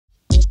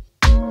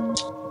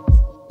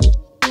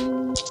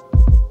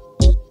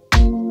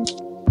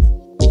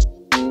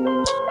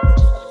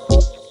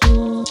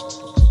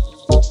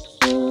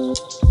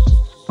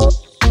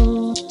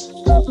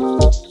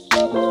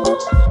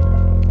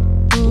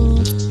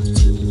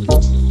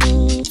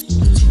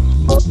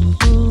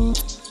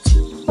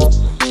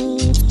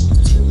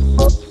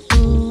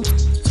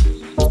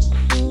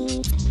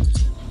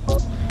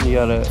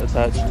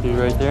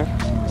right there?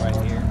 Right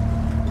here.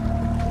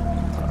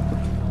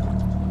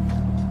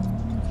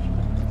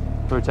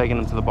 We're taking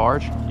them to the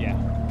barge? Yeah.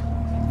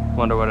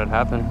 Wonder what had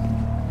happened.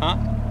 Huh?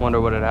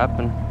 Wonder what had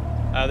happened.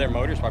 Their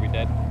motor's probably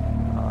dead.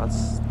 Oh,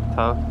 that's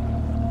tough.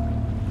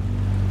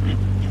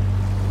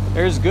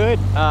 There's good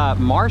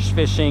marsh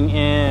fishing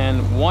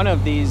in one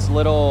of these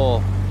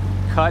little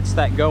cuts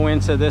that go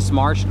into this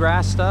marsh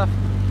grass stuff.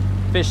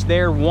 Fished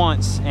there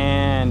once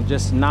and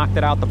just knocked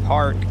it out the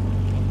park.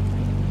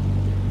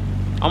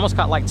 Almost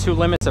caught like 2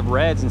 limits of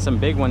reds and some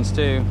big ones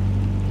too.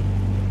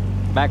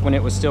 Back when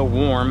it was still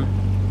warm.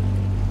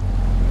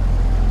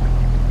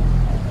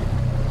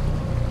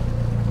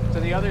 To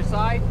the other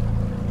side?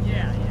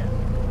 Yeah, yeah.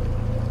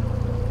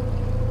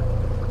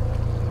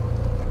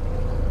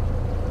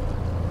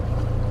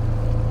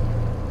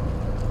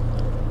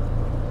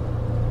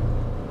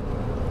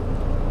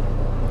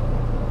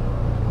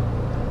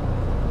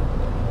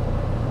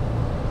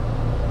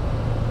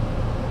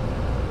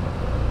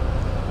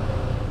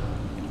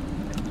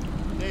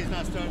 Day's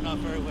not starting off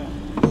very well.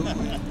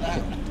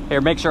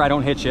 Here, make sure I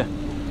don't hit you.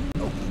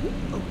 Okay.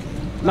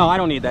 No, I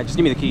don't need that. Just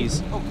give me the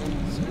keys. Okay.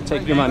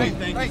 Take your money.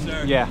 Thank you,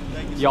 sir. Yeah.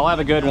 Thank you, Y'all have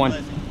a good one.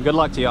 Good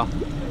luck to y'all.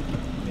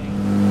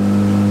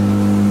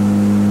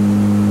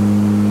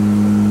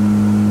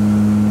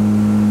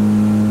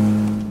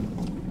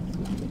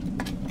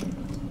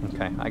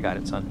 Okay, I got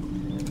it, son.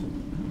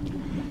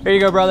 Here you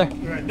go, brother.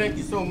 All right, thank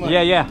you so much.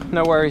 Yeah, yeah,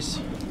 no worries.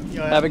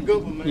 Yo, have a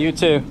good one, man. You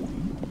too.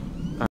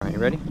 All right, you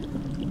ready?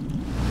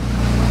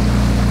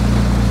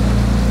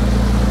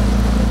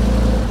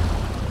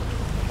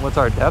 What's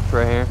our depth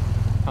right here?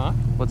 Huh?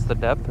 What's the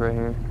depth right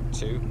here?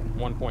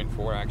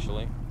 1.4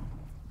 actually.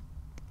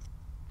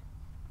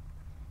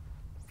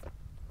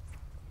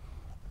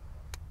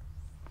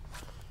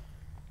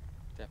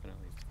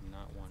 Definitely do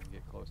not want to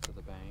get close to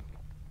the bank.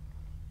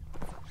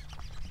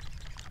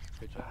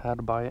 Good job. How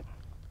to buy it?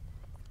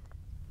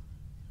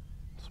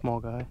 Small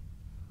guy.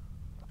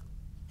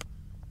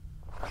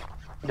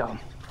 Got him.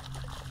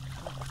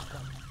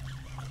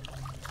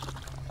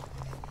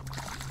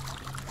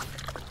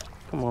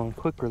 Come on,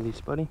 quick release,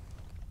 buddy.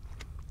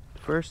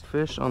 First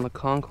fish on the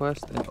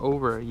Conquest in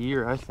over a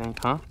year, I think,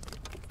 huh?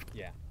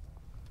 Yeah.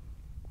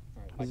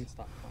 All right, if I can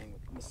stop playing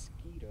with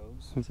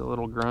mosquitoes. He's a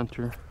little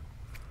grunter.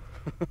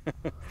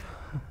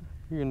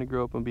 You're gonna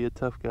grow up and be a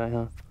tough guy,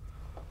 huh?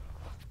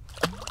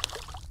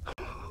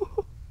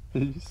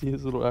 Did you see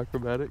his little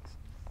acrobatics?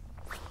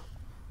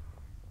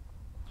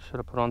 Should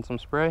have put on some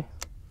spray.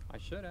 I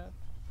should have.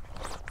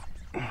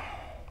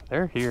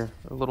 They're here,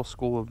 a little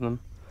school of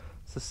them.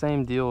 It's the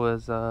same deal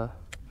as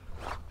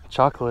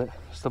chocolate,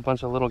 just a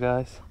bunch of little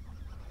guys.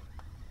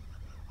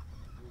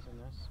 Using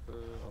this for a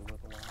little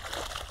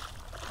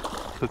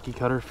while. Cookie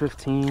cutter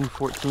 15,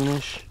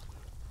 14-ish.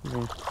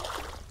 Yeah.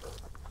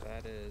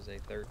 That is a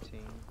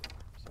 13.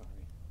 Sorry.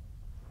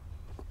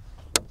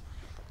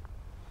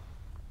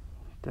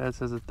 Dad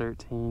says a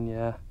 13,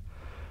 yeah.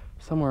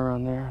 Somewhere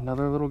around there,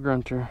 another little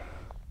grunter.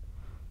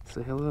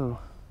 Say hello.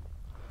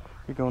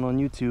 You're going on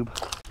YouTube.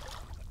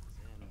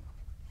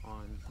 And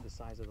on the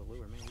size of the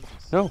lure, man.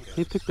 No,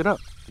 he picked it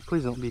up.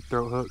 Please don't be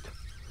throat hooked.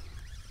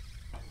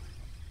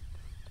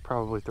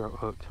 Probably throat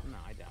hooked. No,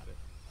 I doubt it.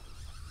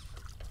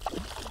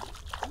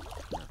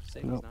 No,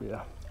 safe Nope, is not.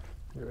 yeah.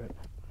 You're right.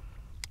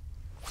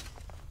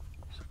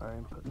 Sorry,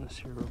 I'm putting this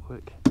here real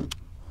quick.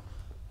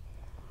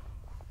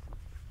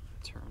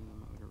 Turn the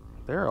motor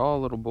on. They're all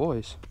little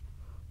boys.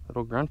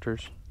 Little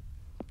grunters.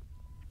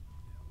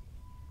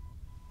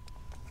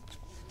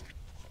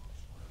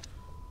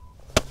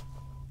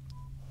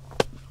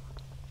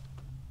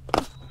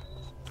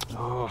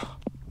 Oh.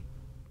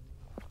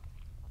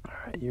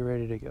 Alright, you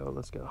ready to go?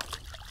 Let's go.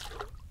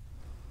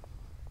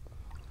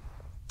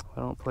 I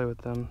don't play with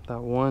them.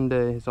 That one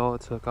day is all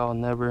it took. I'll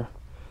never,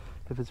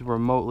 if it's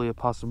remotely a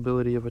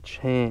possibility of a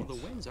chance. Well,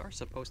 the winds are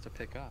supposed to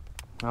pick up.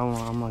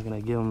 I'm not going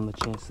to give them the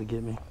chance to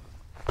get me.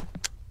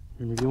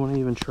 You want to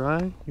even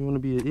try? You want to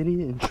be an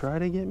idiot and try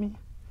to get me?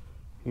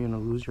 You're going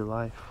to lose your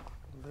life.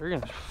 They're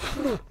going to...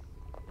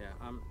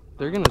 Yeah,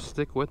 They're going to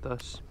stick with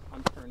us.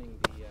 I'm turning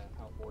the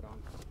outboard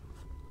on.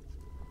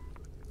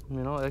 I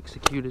mean, I'll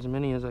execute as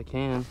many as I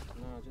can.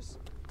 No,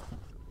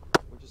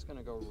 we're just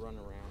gonna go run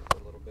around for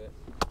a little bit.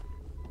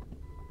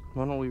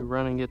 Why don't we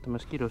run and get the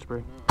mosquito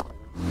spray?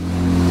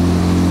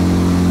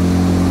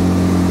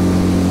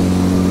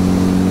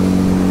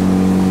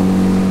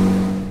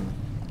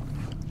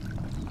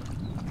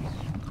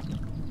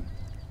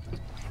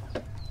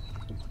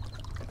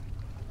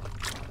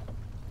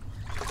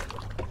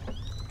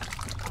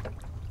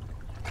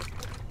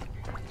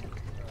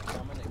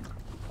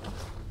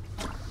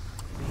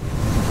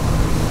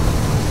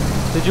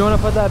 Did you want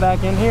to put that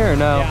back in here or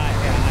no? Yeah, I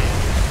am. I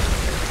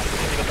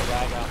need to get the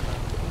rag out.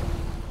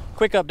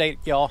 Quick update,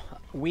 y'all.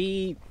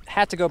 We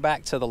had to go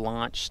back to the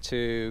launch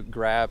to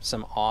grab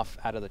some off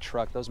out of the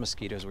truck. Those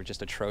mosquitoes were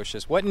just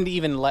atrocious. Wasn't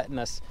even letting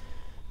us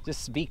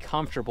just be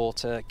comfortable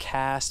to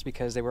cast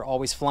because they were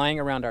always flying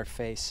around our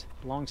face.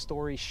 Long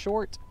story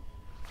short,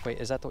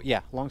 wait, is that the,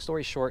 yeah, long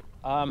story short,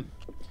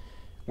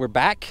 we're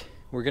back.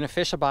 We're gonna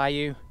fish a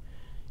bayou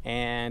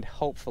and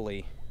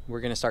hopefully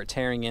we're gonna start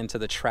tearing into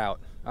the trout.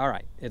 All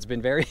right, it's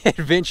been very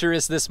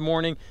adventurous this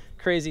morning,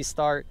 crazy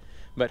start,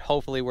 but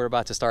hopefully we're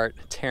about to start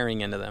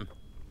tearing into them.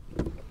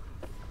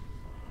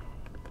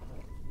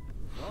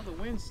 Well, the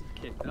wind's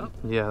kicked up.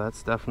 Yeah,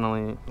 that's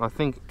definitely, I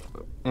think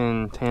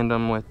in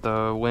tandem with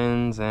the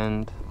winds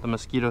and the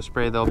mosquito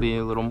spray, they'll be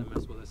a little... Don't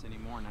mess with us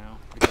anymore now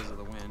because of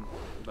the wind,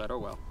 but oh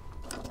well.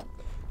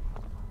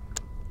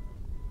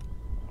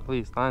 At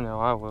least I know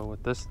I will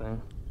with this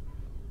thing.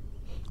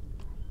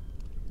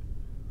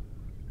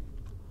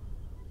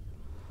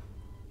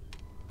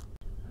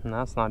 And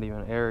that's not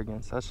even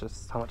arrogance, that's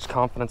just how much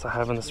confidence I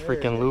have in this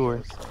freaking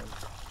lure.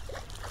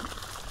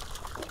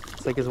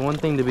 It's like, it's one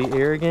thing to be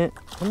arrogant.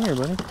 Come here,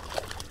 buddy.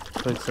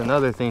 But it's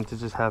another thing to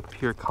just have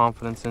pure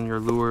confidence in your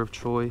lure of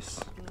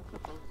choice.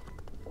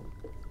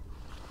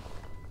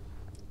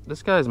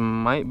 This guy's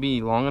might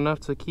be long enough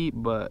to keep,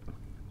 but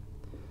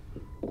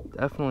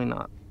definitely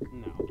not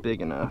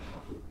big enough.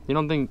 You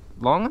don't think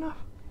long enough?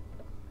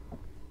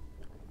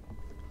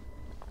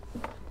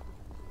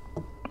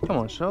 Come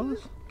on, show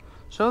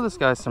this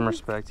guy some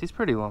respect. He's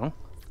pretty long.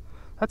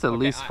 That's at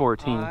least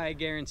 14. I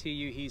guarantee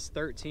you he's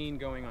 13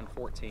 going on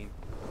 14.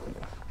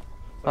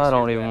 I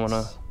don't even want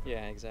to.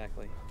 Yeah,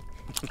 exactly.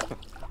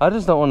 I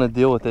just don't want to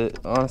deal with it,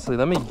 honestly.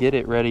 Let me get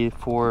it ready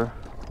for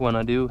when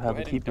I do have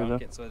a keeper, though.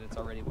 So that it's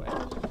already wet.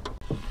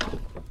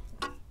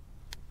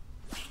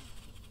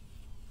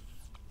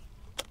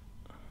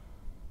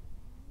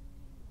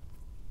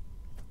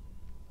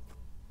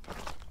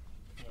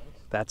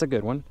 That's a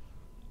good one.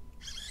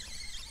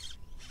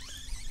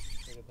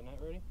 You got the net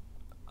ready?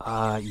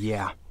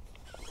 Yeah.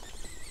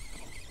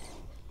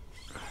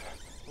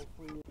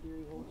 Hopefully your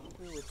theory holds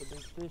true with the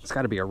big fish. It's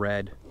got to be a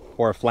red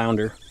or a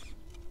flounder.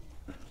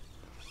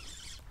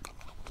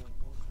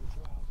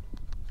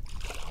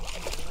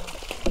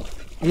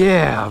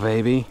 Yeah,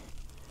 baby.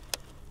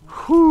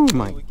 Whew,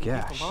 my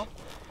gosh.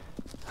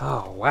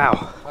 Oh,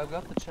 wow. I've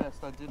got the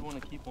chest. I did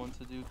want to keep one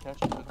to do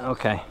catches.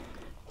 Okay.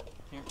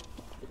 Here.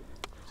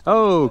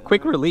 Oh,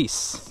 quick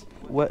release.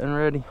 Wet and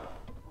ready.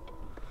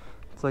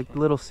 It's like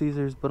Little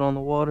Caesars, but on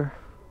the water.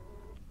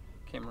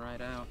 Came right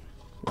out.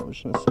 I'm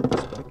just gonna set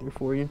this back there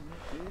for you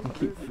and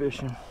keep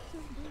fishing.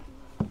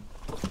 All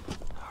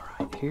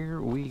right,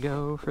 here we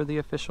go for the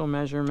official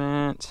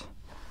measurement.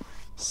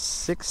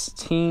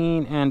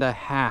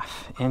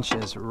 16.5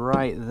 inches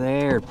right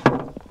there,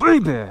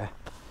 baby.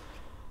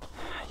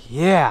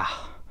 Yeah,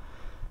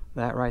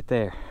 that right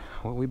there,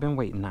 what we've been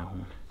waiting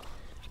on.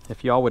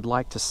 If y'all would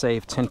like to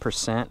save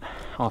 10%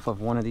 off of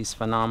one of these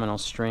phenomenal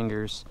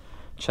stringers,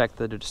 check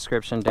the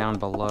description down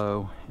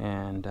below,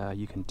 and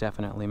you can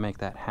definitely make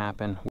that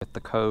happen with the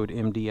code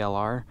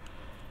MDLR.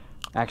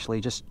 Actually,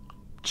 just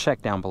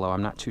check down below.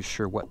 I'm not too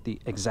sure what the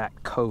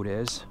exact code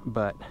is,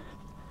 but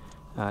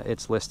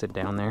it's listed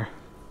down there.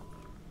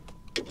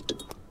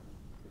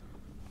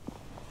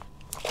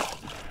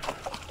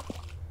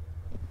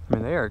 I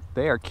mean,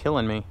 they are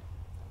killing me.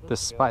 The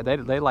spot, they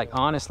like,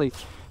 honestly,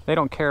 they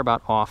don't care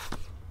about off.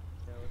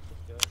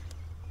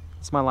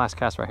 It's my last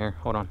cast right here.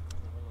 Hold on.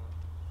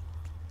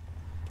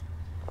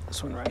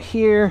 This one right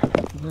here.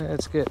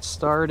 Let's get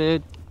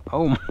started.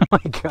 Oh my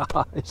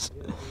gosh.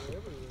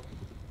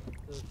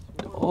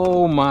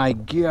 Oh my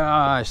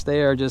gosh.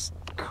 They are just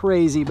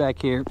crazy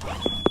back here.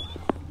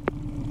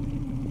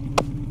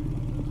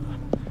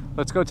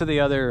 Let's go to the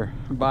other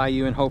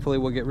bayou and hopefully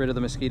we'll get rid of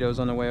the mosquitoes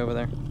on the way over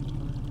there.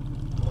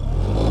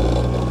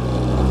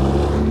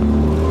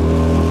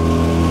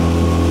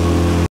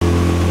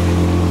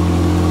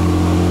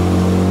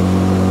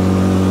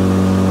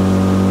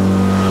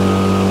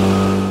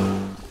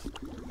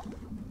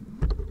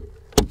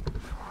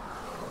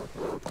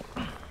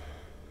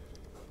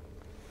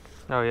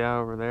 Oh yeah,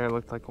 over there it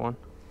looked like one.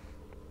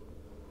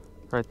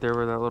 Right there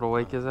where that little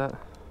wake is at. I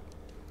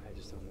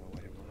just don't know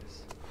what it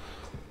was.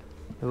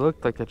 It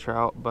looked like a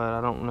trout, but I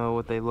don't know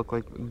what they look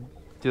like.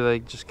 Do they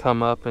just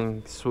come up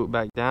and swoop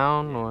back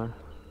down, or?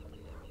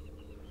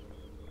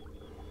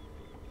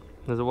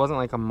 Because it wasn't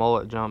like a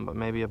mullet jump, but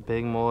maybe a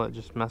big mullet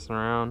just messing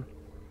around.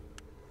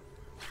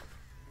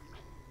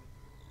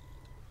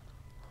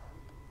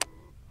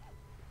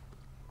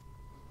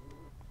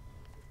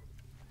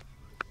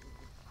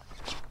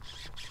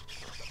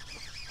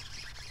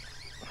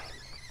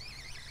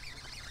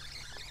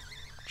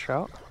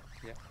 Trout?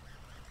 Yeah.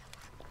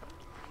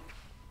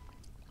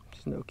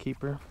 Just no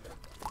keeper.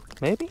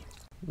 Maybe?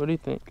 What do you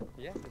think?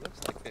 Yeah, it looks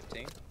like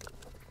 15.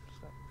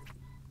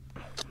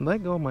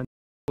 Let go of my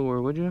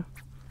lure, would you?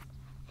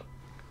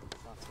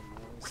 Lots of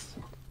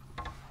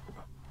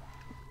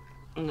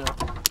No. noise.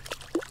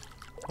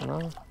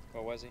 No.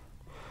 What was he?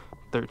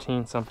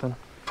 13 something.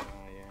 Oh,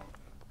 yeah.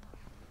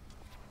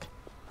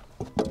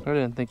 I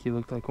didn't think he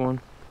looked like one.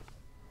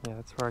 Yeah,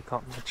 that's where I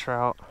caught my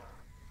trout.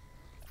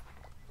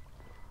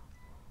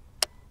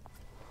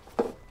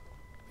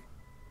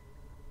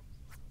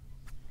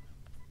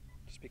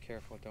 Just be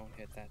careful, don't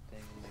hit that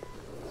thing and make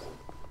noise.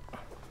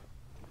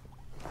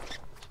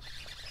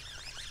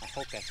 I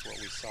hope that's what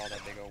we saw, that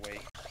big old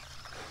wake.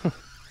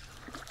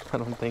 I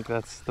don't think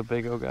that's the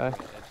big O guy.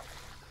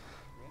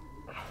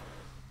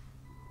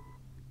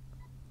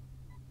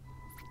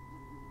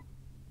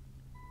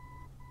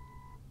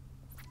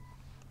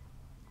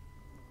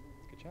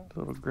 job.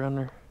 Little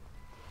grunter.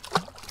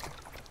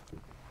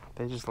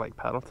 They just like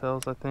paddle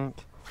tails, I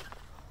think.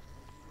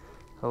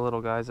 The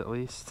little guys, at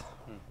least.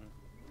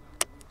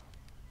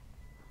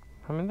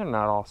 I mean, they're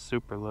not all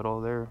super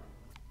little. They're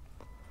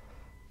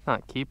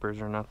not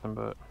keepers or nothing,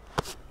 but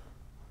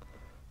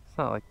it's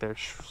not like they're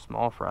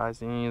small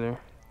fries either.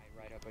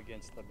 Right up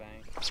against the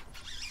bank. It's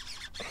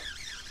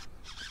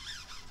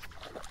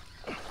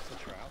a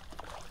trout.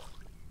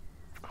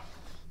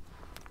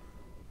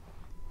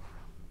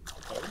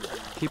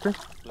 Keeper?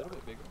 A little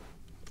bit bigger.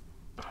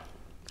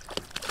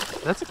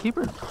 That's a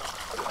keeper.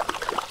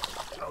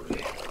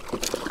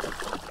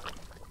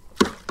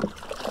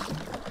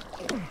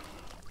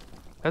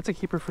 That's a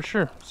keeper for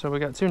sure. So we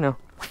got two now.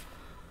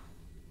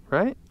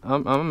 Right?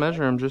 I'm gonna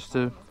measure him just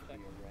to...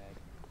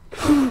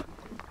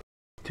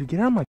 Dude, get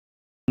out of my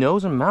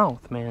nose and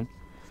mouth, man.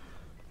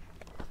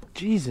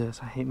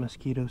 Jesus, I hate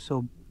mosquitoes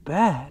so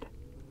bad.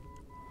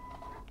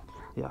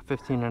 Yeah,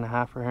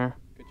 15.5 for here.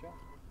 Good job.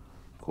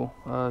 Cool.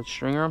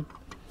 Stringer them?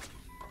 It's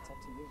up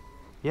to you.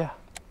 Yeah,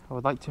 I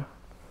would like to.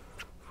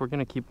 If we're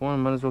gonna keep one,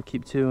 might as well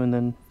keep two, and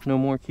then no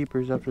more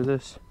keepers after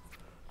this.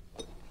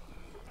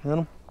 Hit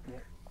him? Yeah.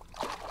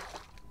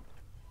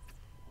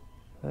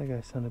 That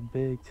guy sounded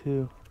big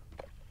too.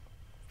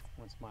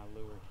 Once my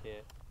lure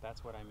hit,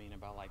 that's what I mean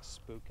about like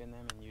spooking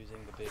them and using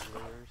the big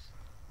lures.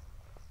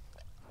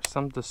 There's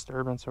some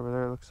disturbance over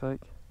there, it looks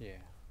like.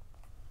 Yeah.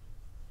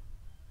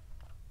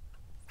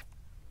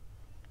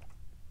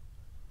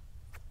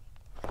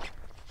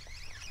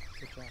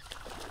 Good job.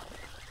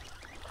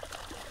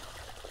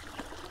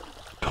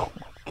 Oh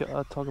my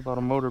god, talk about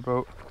a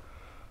motorboat.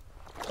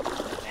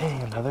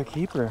 Dang, another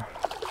keeper.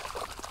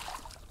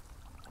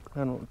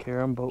 I don't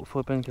care, I'm boat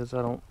flipping because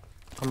I'm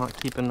not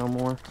keeping no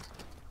more.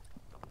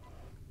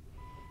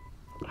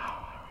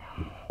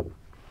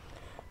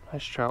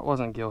 Nice trout.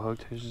 Wasn't gill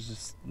hooked, it was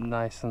just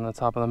nice in the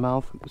top of the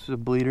mouth. This is a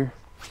bleeder.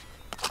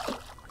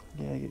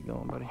 Yeah, get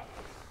going, buddy.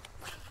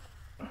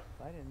 If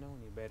I didn't know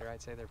any better,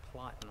 I'd say they're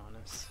plotting on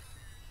us.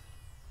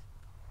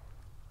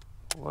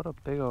 What a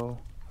big old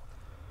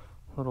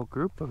little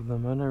group of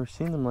them. I've never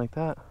seen them like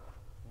that.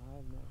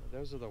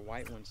 Those are the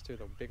white ones too,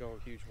 the big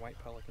old huge white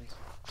pelicans.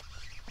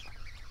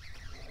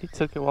 He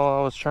took it while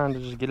I was trying to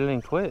just get it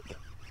in quick.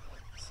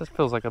 This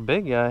feels like a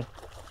big guy.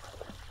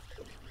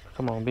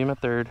 Come on, be my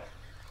third.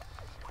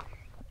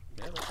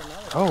 Yeah, that's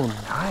another. Oh,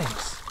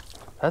 nice.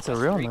 That's a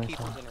real Three nice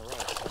keepers one. in a row.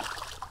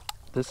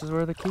 This is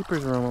where the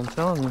keepers roam, I'm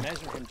telling you.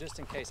 Measure him just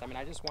in case. I mean,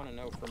 I just want to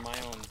know for my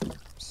own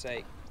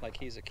sake, like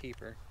he's a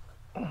keeper.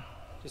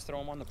 Just throw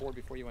him on the board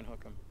before you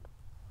unhook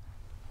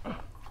him.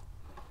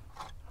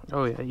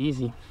 Oh yeah,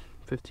 easy.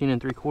 15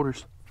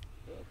 3/4.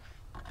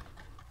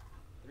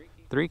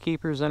 Three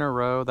keepers in a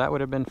row. That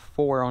would have been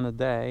 4 on a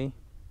day.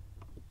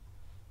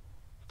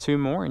 2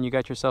 more and you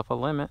got yourself a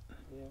limit.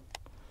 Yeah.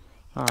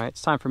 All right,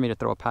 it's time for me to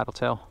throw a paddle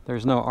tail.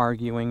 There's no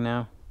arguing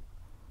now.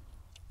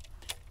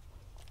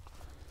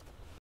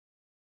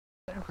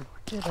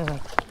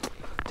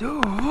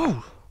 Dude,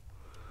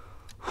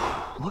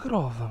 look at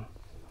all of them.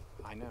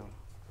 I know.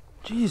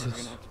 Jesus. You're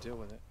gonna have to deal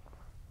with it.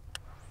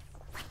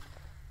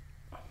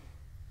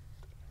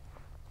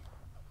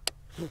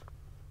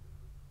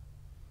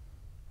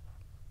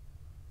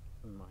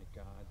 Oh my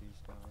God,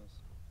 these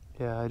guys.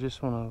 Yeah, I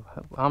just want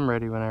to. I'm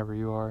ready whenever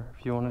you are.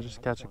 If you want to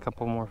just catch a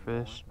couple more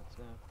fish.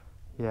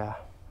 Yeah.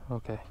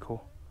 Okay.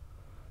 Cool.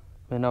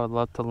 I mean, I would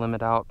love to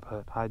limit out,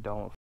 but I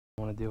don't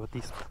want to deal with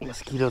these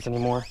mosquitoes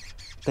anymore.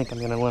 I think I'm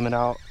gonna limit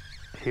out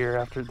here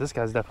after. This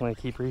guy's definitely a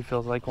keeper. He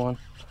feels like one.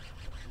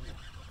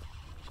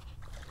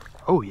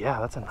 Oh yeah,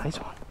 that's a nice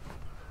one.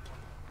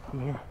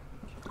 Come here.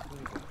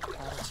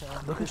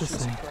 Look at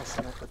this thing.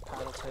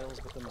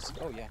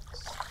 Oh yeah,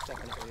 it's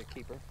definitely a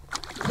keeper.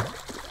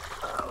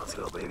 Let's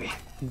go, baby.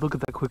 Look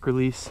at that quick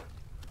release.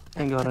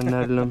 Thank God I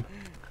netted him.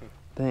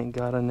 Thank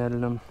God I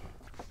netted him.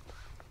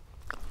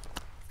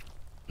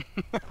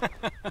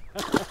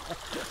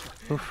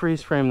 We'll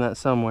freeze frame that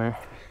somewhere,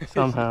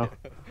 somehow.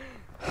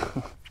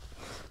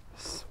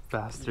 This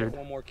bastard.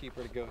 One more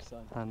keeper to go,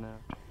 son. I know.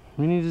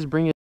 We need to just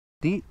bring it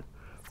deep.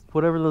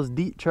 Whatever those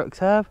deep trucks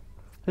have,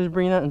 just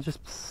bring that and just.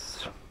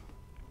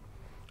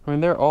 I mean,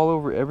 they're all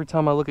over. Every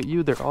time I look at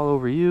you, they're all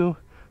over you.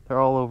 They're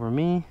all over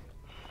me.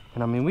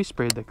 And I mean, we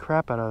sprayed the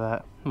crap out of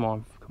that. Come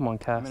on,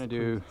 cast. I'm gonna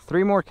do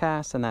 3 more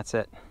casts and that's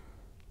it.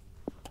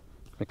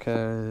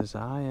 Because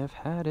I have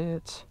had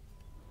it.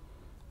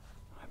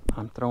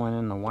 I'm throwing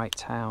in the white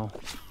towel.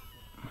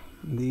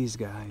 These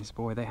guys,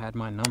 boy, they had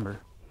my number.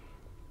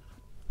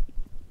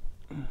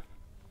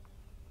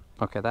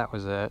 Okay, that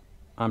was it.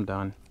 I'm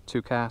done.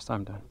 2 casts,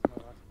 I'm done.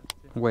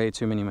 Way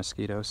too many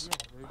mosquitoes.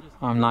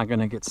 I'm not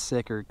gonna get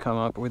sick or come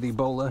up with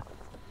Ebola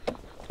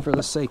for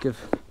the sake of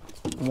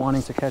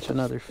wanting to catch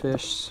another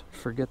fish.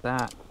 Forget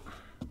that.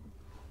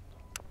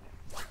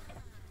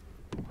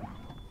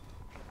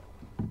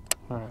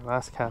 Alright,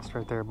 last cast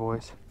right there,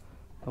 boys.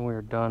 And we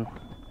are done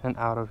and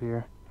out of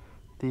here.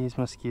 These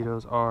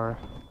mosquitoes are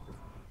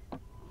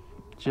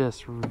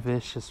just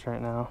vicious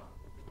right now.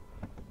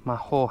 My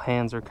whole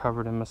hands are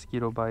covered in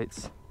mosquito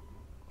bites.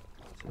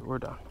 So we're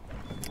done.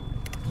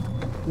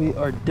 we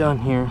are done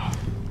here.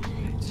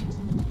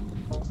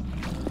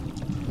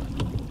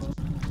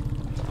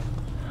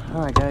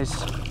 Alright guys,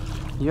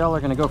 y'all are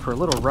gonna go for a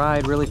little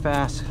ride really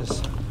fast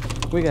because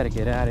we gotta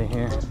get out of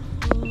here.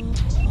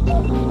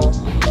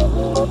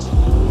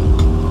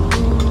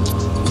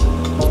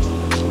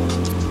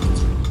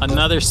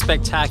 Another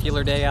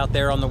spectacular day out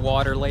there on the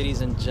water,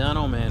 ladies and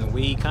gentlemen.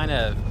 We kind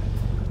of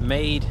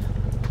made,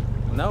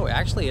 no,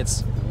 actually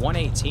it's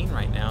 1:18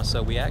 right now,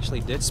 so we actually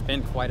did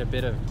spend quite a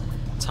bit of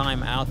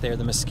time out there.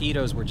 The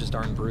mosquitoes were just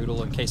darn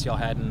brutal, in case y'all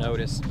hadn't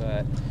noticed,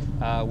 but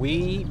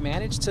we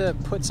managed to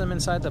put some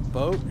inside the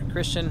boat.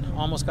 Christian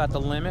almost got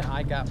the limit.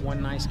 I got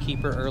one nice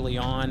keeper early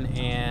on,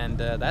 and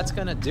that's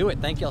gonna do it.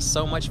 Thank y'all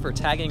so much for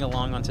tagging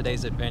along on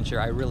today's adventure.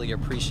 I really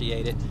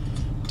appreciate it.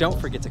 Don't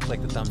forget to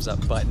click the thumbs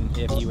up button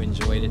if you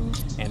enjoyed it,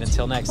 and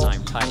until next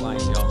time, tight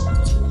lines,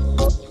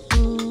 y'all.